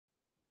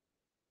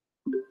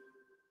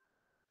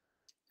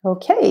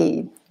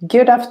Okay,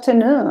 good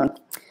afternoon.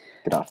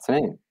 Good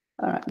afternoon.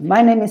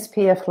 My name is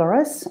Pia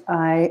Flores.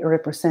 I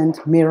represent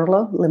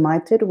Mirlo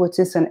Limited, which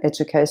is an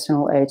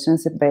educational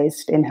agency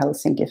based in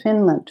Helsinki,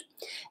 Finland.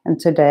 And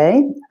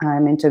today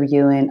I'm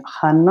interviewing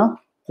Hánno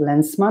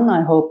Länsman.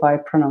 I hope I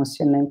pronounce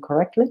your name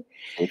correctly.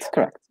 It's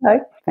correct.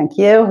 Thank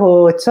you.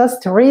 Who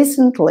just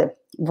recently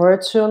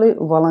virtually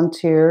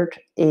volunteered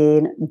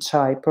in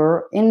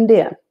Jaipur,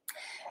 India.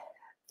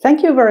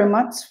 Thank you very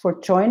much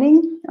for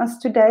joining us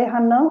today,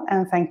 Hánno,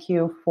 and thank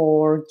you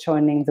for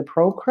joining the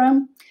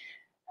program.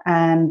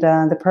 And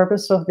the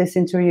purpose of this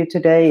interview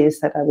today is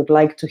that I would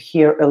like to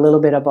hear a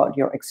little bit about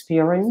your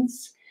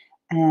experience.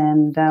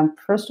 And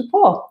first of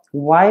all,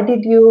 why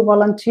did you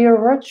volunteer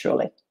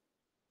virtually?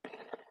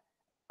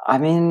 I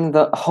mean,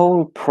 the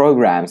whole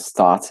program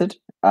started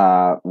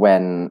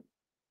when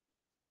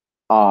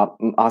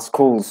our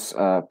school's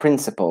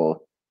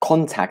principal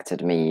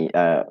contacted me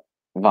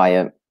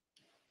via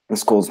the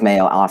school's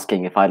mail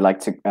asking if I'd like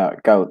to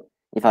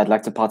if I'd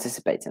like to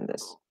participate in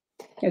this.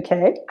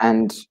 Okay.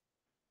 And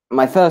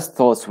my first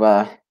thoughts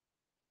were,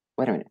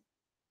 wait a minute,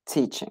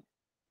 teaching.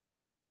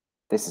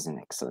 This is an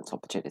excellent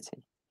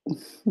opportunity.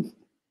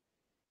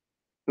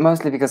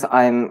 Mostly because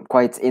I'm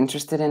quite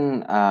interested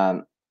in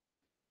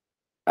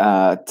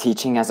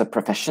teaching as a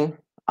profession.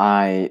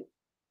 I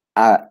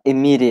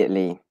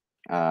immediately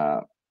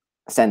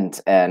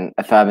sent an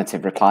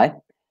affirmative reply,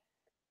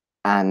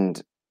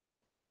 and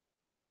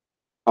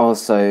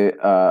also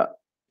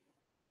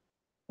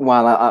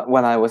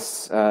while I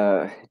was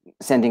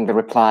sending the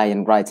reply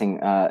and writing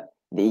the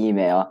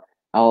email,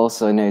 I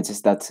also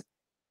noticed that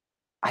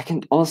I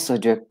can also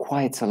do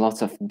quite a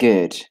lot of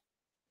good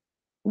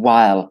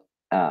while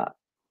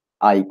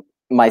I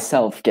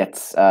myself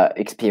get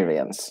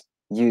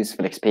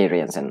useful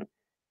experience in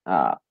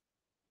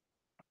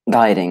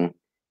guiding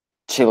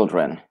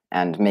children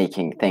and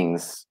making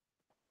things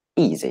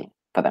easy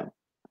for them.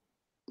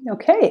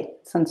 Okay,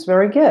 sounds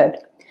very good.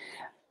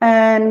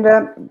 And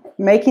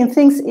making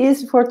things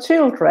easy for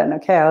children.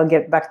 Okay, I'll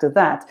get back to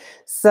that.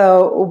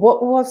 So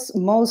what was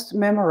most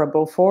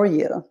memorable for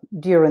you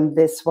during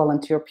this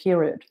volunteer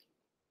period?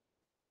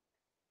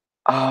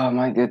 Oh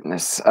my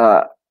goodness.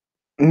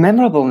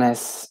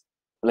 Memorableness,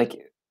 like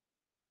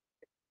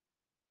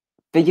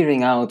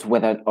figuring out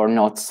whether or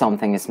not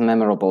something is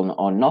memorable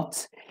or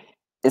not,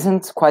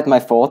 isn't quite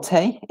my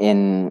forte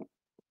in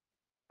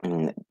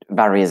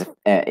various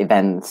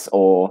events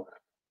or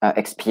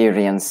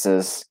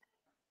experiences.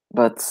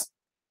 But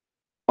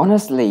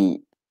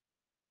honestly,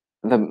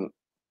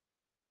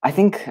 I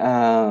think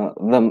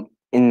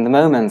in the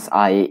moments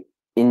I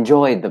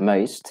enjoyed the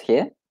most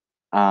here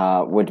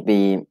would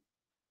be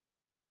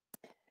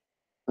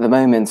the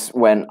moments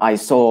when I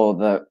saw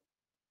the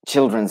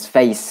children's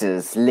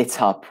faces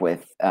lit up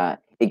with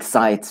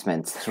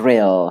excitement,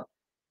 thrill,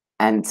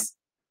 and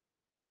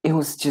it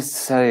was just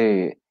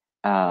so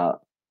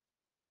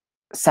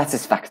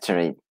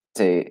satisfying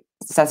to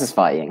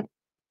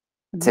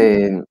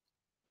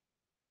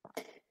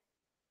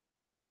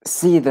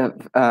see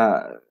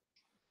the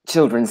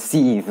children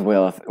seethe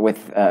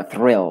with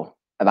thrill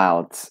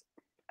about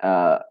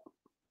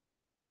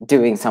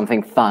doing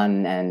something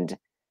fun and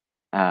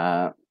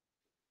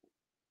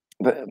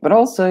but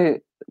also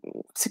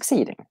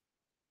succeeding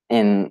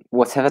in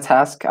whatever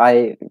task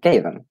I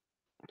gave them.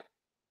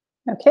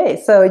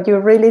 Okay, so you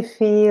really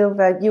feel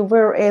that you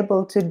were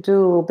able to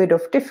do a bit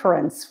of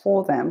difference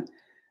for them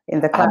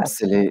in the class?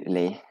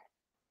 Absolutely.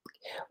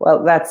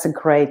 Well, that's a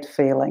great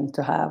feeling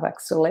to have,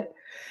 actually.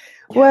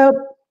 Yeah.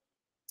 Well,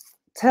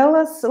 tell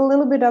us a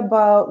little bit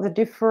about the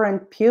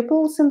different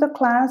pupils in the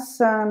class,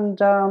 and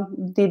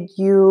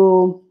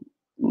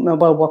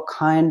what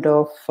kind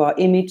of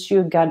image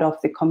you got of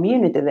the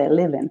community they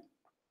live in?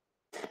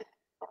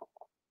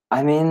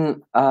 I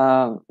mean,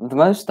 the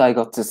most I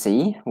got to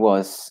see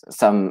was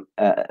a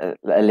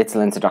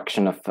little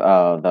introduction of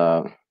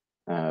the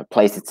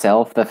place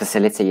itself, the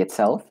facility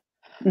itself,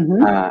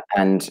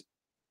 and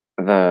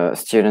the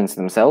students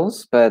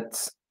themselves.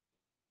 But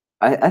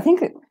I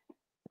think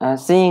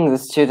seeing the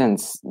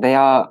students, they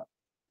are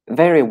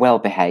very well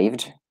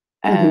behaved,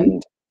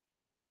 and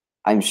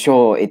I'm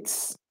sure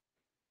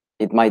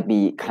it might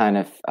be kind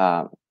of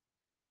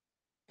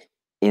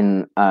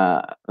in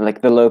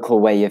like the local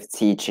way of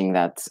teaching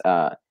that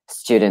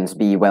students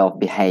be well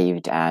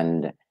behaved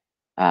and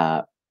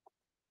that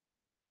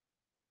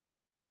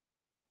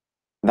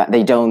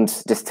they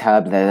don't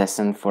disturb their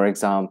lesson, for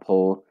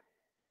example,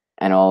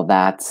 and all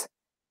that.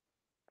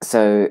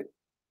 So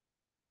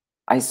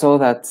I saw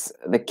that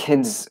the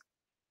kids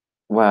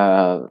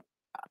were,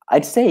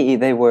 I'd say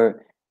they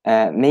were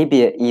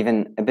maybe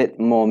even a bit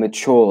more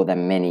mature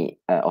than many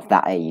of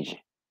that age.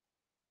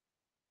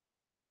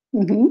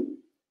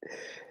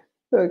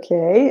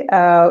 Okay.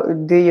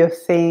 Do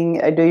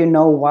you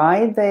know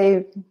why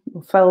they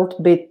felt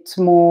a bit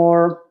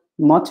more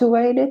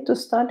motivated to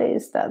study?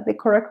 Is that the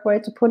correct way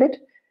to put it?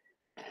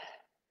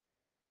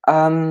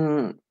 I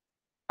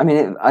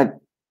mean,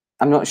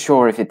 I'm not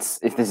sure if this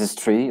is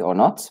true or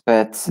not,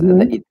 but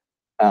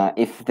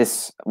if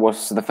this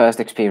was the first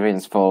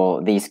experience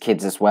for these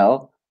kids as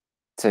well,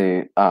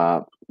 to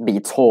be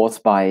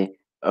taught by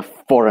a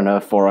foreigner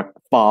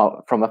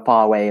from a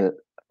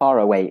far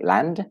away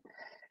land,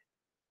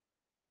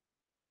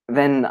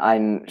 then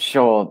I'm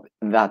sure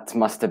that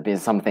must have been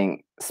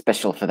something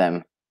special for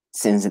them,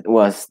 since it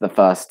was the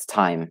first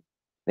time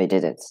they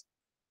did it.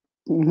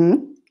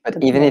 But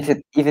Okay.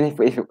 even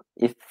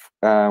if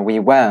we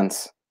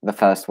weren't the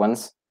first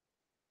ones,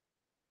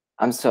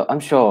 I'm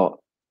sure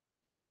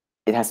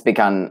it has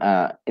become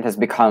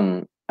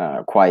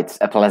quite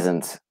a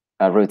pleasant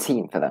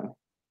routine for them.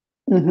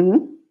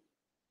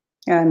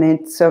 And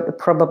it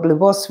probably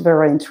was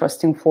very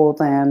interesting for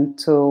them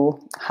to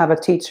have a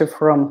teacher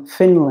from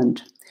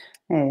Finland.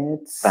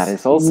 That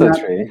is also not,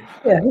 true.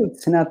 Yeah,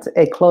 it's not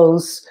a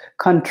close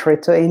country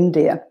to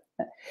India.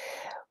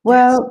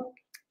 Well, yes.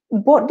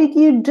 What did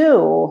you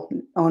do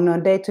on a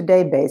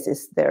day-to-day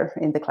basis there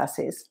in the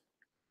classes?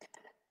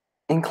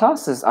 In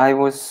classes, I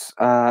was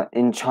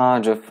in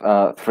charge of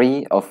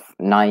 3 of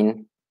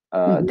 9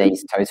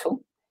 days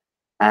total,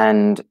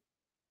 and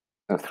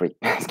 3,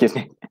 excuse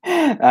me.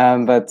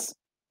 But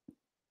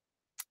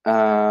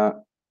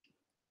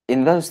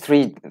in those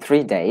three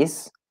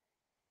days,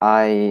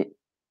 I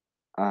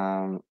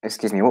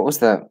excuse me. What was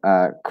the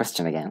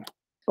question again?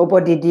 Or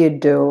what did you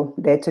do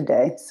day to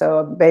day?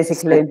 So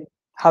basically,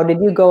 how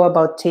did you go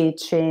about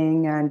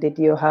teaching, and did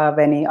you have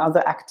any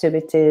other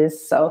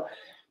activities? So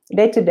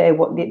day to day,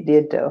 what did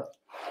you do?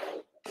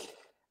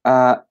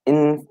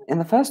 In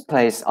the first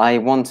place, I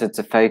wanted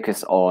to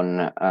focus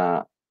on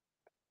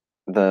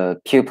the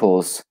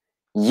pupils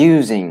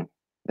using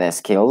their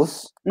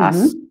skills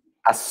as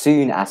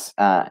soon as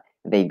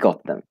they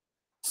got them.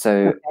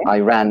 So I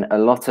ran a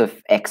lot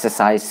of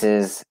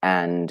exercises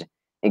and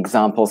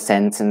example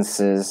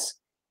sentences,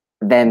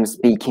 them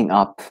speaking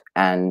up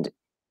and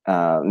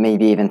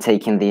maybe even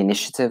taking the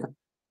initiative.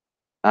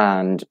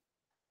 And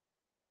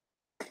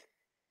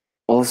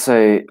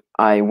also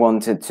I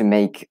wanted to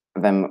make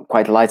them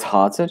quite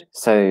light-hearted.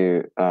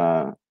 So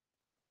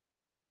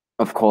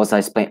of course I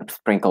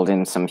sprinkled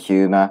in some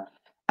humor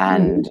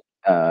and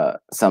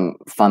some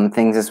fun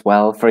things as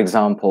well. For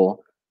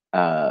example,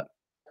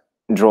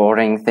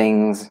 drawing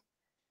things.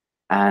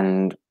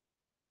 And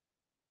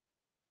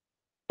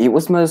it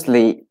was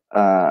mostly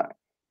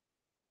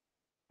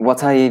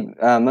what I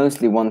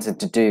mostly wanted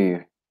to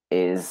do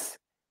is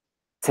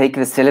take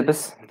the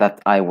syllabus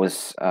that I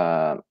was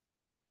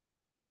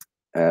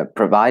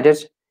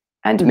provided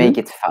and make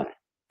it fun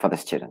for the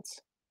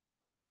students.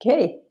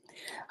 Okay.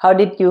 How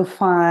did you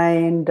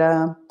find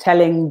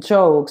telling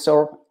jokes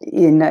or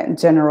in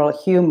general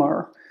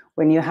humor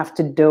when you have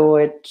to do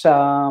it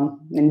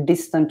in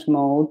distant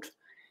mode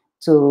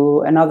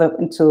to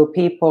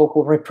people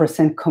who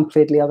represent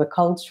completely other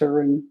culture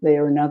and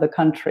they're in other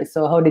countries?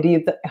 So how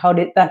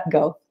did that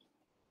go?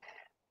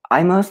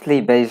 I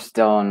mostly based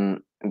it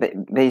on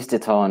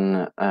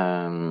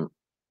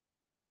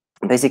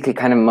basically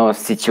kind of more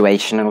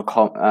situational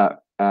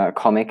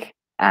comic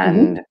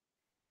and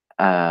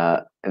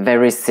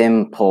very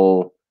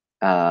simple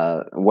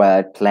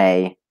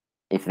wordplay,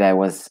 if there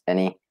was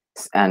any,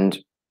 and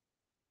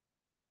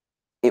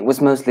it was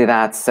mostly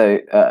that. So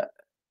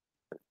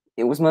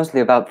it was mostly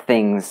about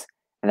things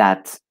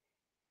that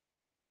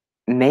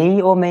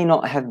may or may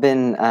not have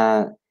been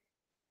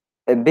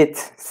a bit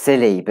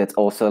silly, but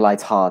also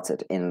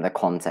lighthearted in the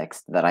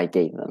context that I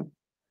gave them.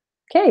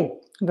 Okay,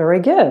 very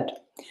good.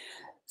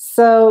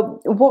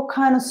 So what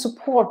kind of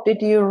support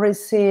did you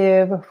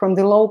receive from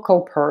the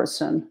local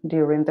person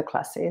during the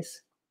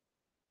classes?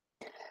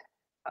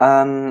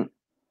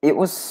 It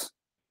was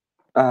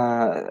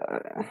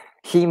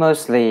he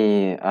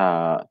mostly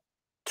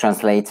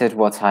translated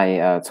what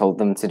I told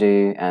them to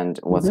do and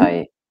what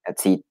I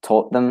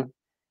taught them,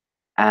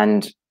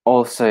 and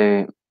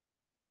also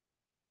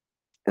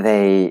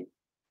they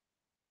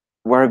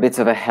were a bit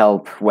of a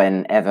help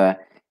whenever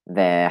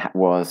there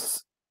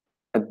was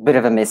a bit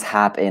of a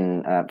mishap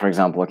in, for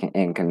example,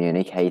 in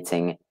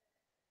communicating,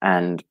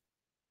 and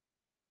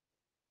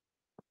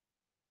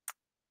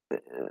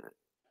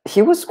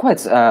he was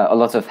quite a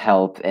lot of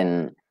help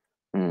in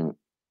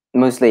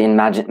mostly in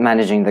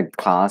managing the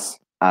class,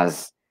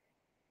 as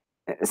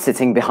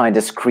sitting behind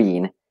a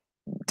screen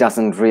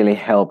doesn't really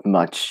help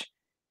much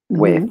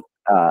with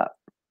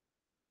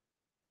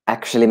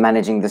actually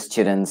managing the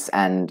students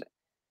and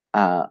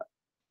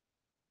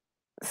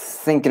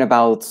thinking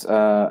about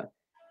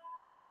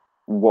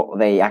what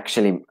they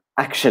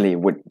actually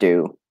would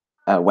do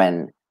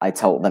when I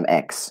told them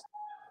X.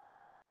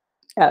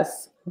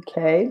 Yes.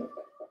 Okay.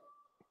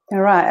 All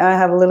right. I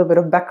have a little bit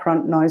of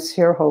background noise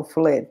here.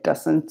 Hopefully it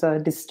doesn't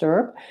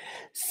disturb.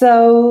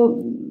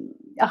 So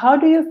how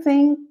do you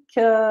think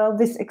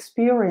this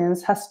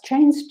experience has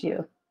changed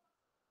you?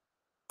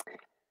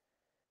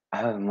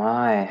 Oh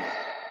my.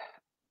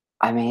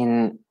 I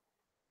mean,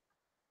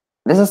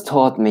 this has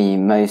taught me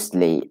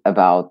mostly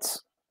about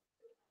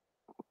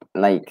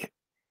like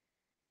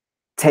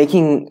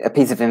taking a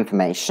piece of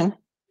information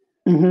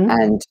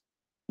and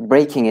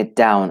breaking it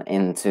down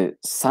into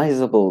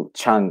sizable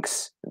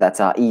chunks that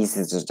are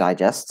easy to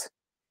digest,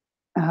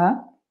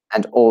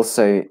 and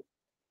also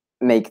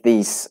make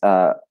these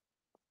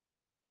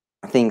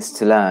things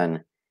to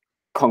learn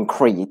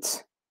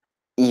concrete,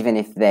 even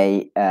if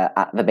they,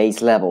 at the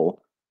base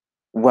level,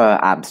 were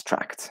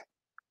abstract.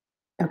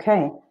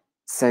 Okay.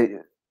 So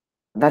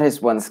that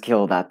is one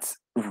skill that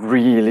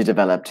really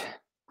developed,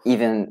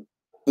 even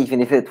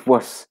if it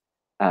was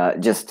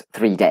just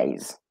 3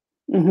 days.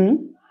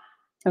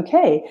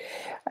 Okay.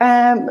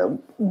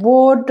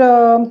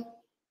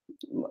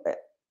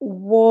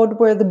 What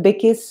were the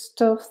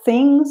biggest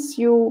things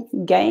you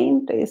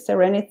gained? Is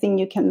there anything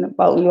you can,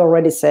 well, you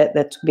already said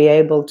that to be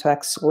able to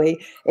actually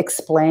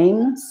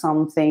explain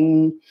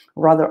something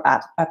rather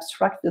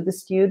abstract to the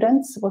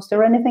students. Was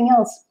there anything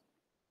else?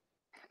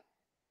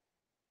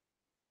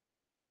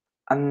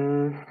 I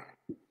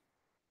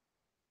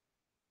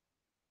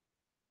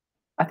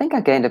think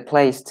I gained a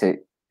place to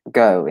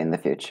go in the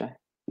future.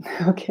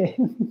 Okay.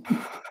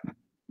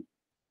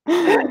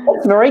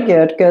 That's very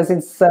good, because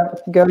it's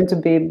going to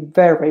be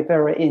very,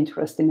 very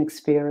interesting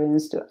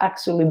experience to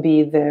actually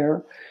be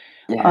there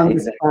on the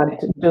spot,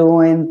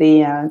 doing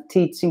the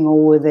teaching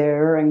over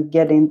there and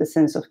getting the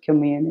sense of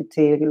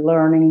community,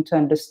 learning to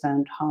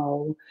understand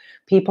how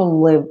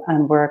people live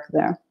and work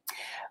there.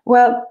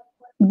 Well,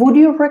 would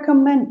you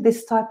recommend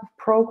this type of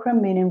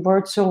program, meaning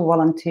virtual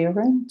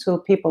volunteering, to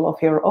people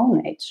of your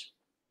own age?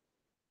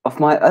 Of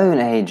my own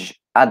age,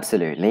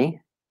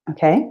 absolutely.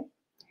 Okay.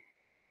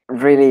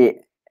 Really,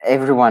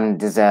 everyone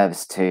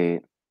deserves to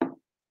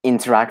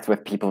interact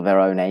with people their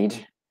own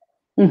age.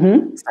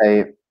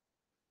 So,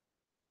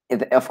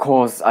 of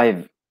course,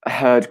 I've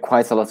heard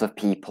quite a lot of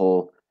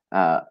people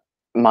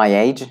my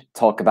age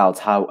talk about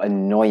how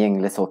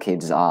annoying little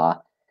kids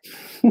are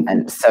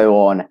and so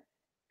on.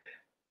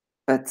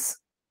 But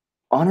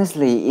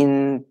honestly,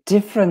 in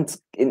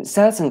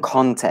certain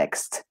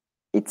context,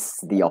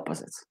 it's the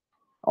opposite,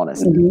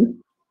 honestly.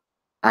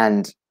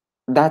 And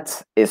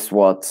that is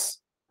what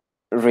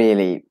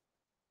really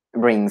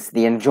brings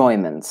the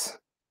enjoyment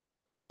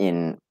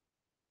in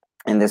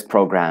this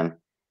program.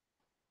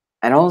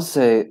 And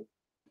also,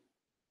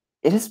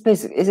 it is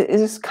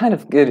kind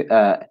of good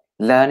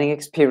learning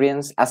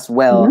experience, as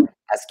well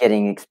as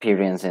getting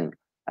experience in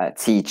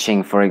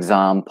teaching, for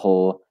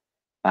example,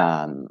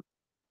 and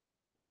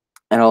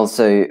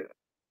also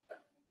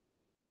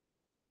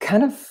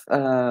kind of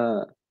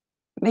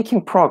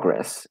making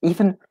progress.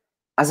 Even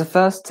as a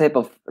first step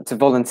to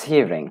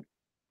volunteering,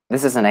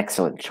 this is an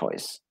excellent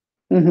choice.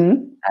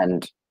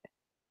 And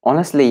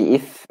honestly,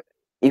 if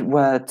it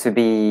were to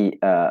be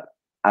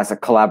as a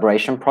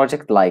collaboration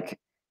project, like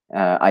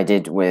I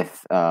did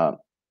with the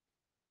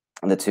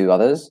two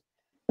others,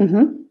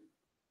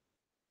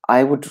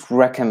 I would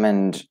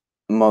recommend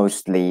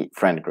mostly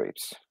friend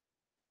groups.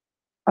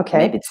 Okay.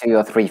 Maybe 2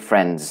 or 3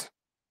 friends,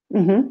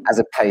 as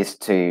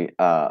opposed to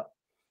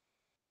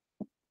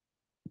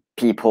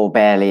people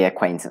barely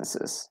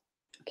acquaintances.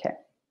 Okay.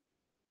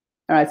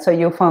 All right. So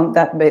you found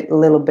that a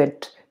little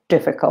bit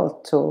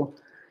difficult to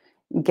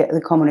get the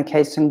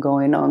communication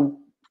going on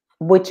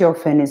with your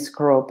Finnish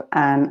group,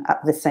 and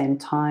at the same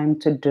time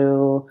to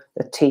do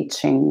the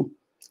teaching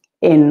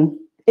in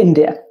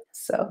India.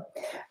 So,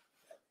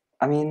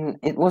 I mean,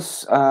 it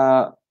was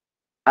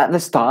at the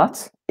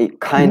start, it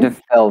kind of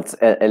felt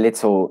a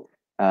little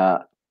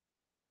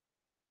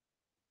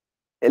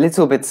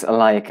bit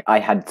like I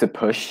had to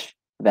push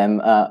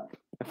them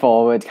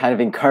forward, kind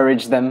of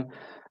encourage them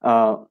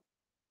over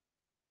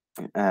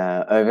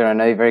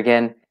and over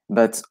again.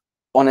 But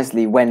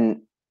honestly,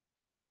 when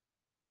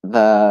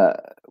the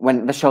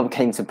show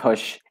came to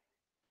push,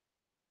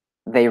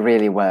 they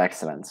really were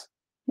excellent.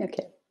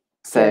 okay.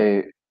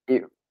 So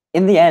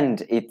in the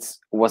end, it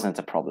wasn't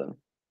a problem.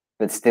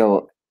 But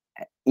still,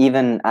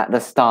 even at the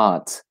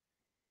start,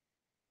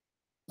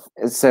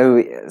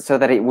 so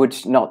that it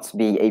would not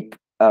be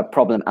a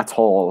problem at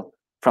all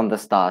from the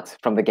start,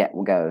 from the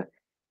get-go,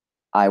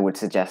 I would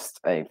suggest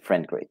a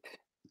friend group.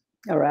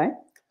 All right.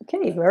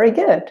 Okay, very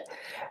good.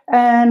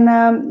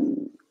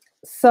 And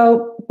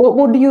so what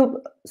would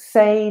you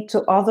say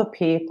to other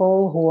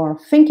people who are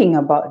thinking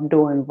about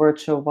doing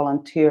virtual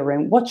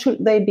volunteering? What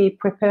should they be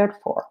prepared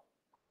for?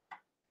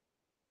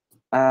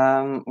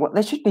 What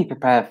they should be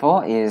prepared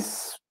for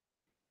is,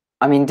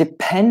 I mean,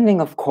 depending,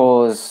 of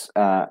course,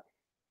 for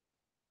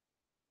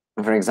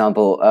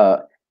example,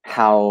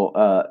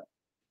 how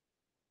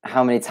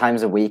many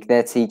times a week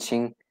they're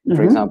teaching.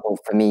 For example,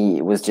 for me,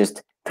 it was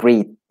just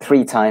three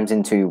times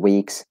in 2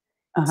 weeks,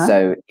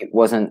 so it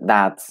wasn't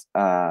that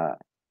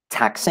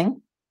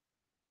taxing.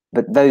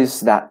 But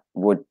those that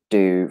would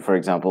do, for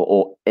example,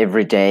 or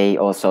every day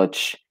or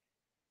such,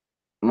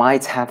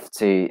 might have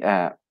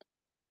to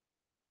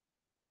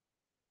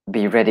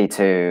be ready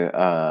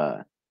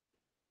to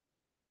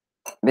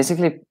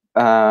basically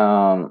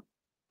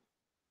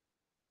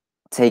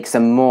take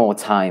some more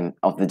time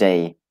of the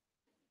day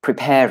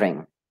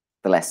preparing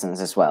the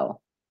lessons as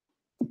well.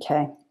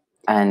 Okay.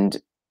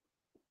 And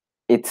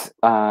it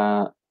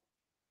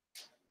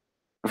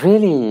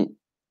really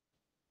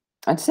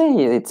I'd say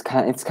it's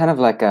kind of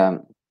like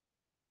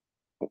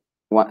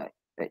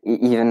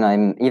even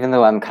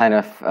though I'm kind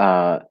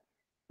of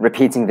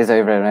repeating this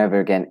over and over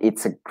again,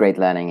 it's a great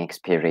learning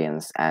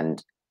experience.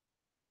 And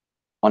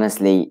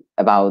honestly,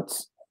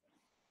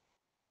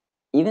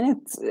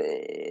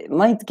 it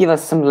might give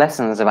us some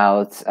lessons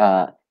about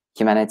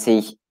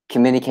humanity,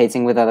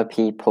 communicating with other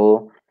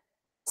people,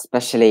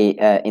 especially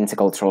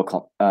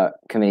intercultural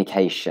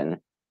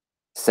communication.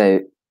 So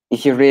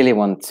if you really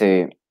want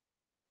to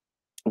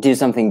do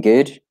something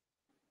good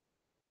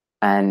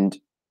and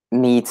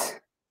meet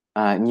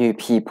new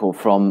people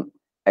from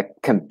a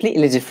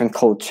completely different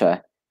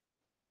culture,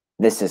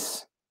 this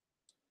is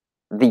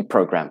the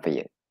program for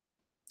you.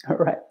 All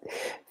right.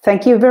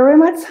 Thank you very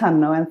much,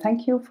 Hánno, and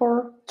thank you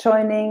for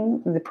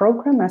joining the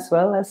program as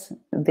well as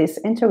this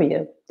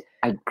interview.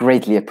 I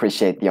greatly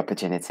appreciate the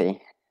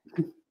opportunity.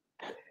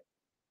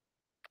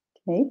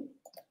 Okay.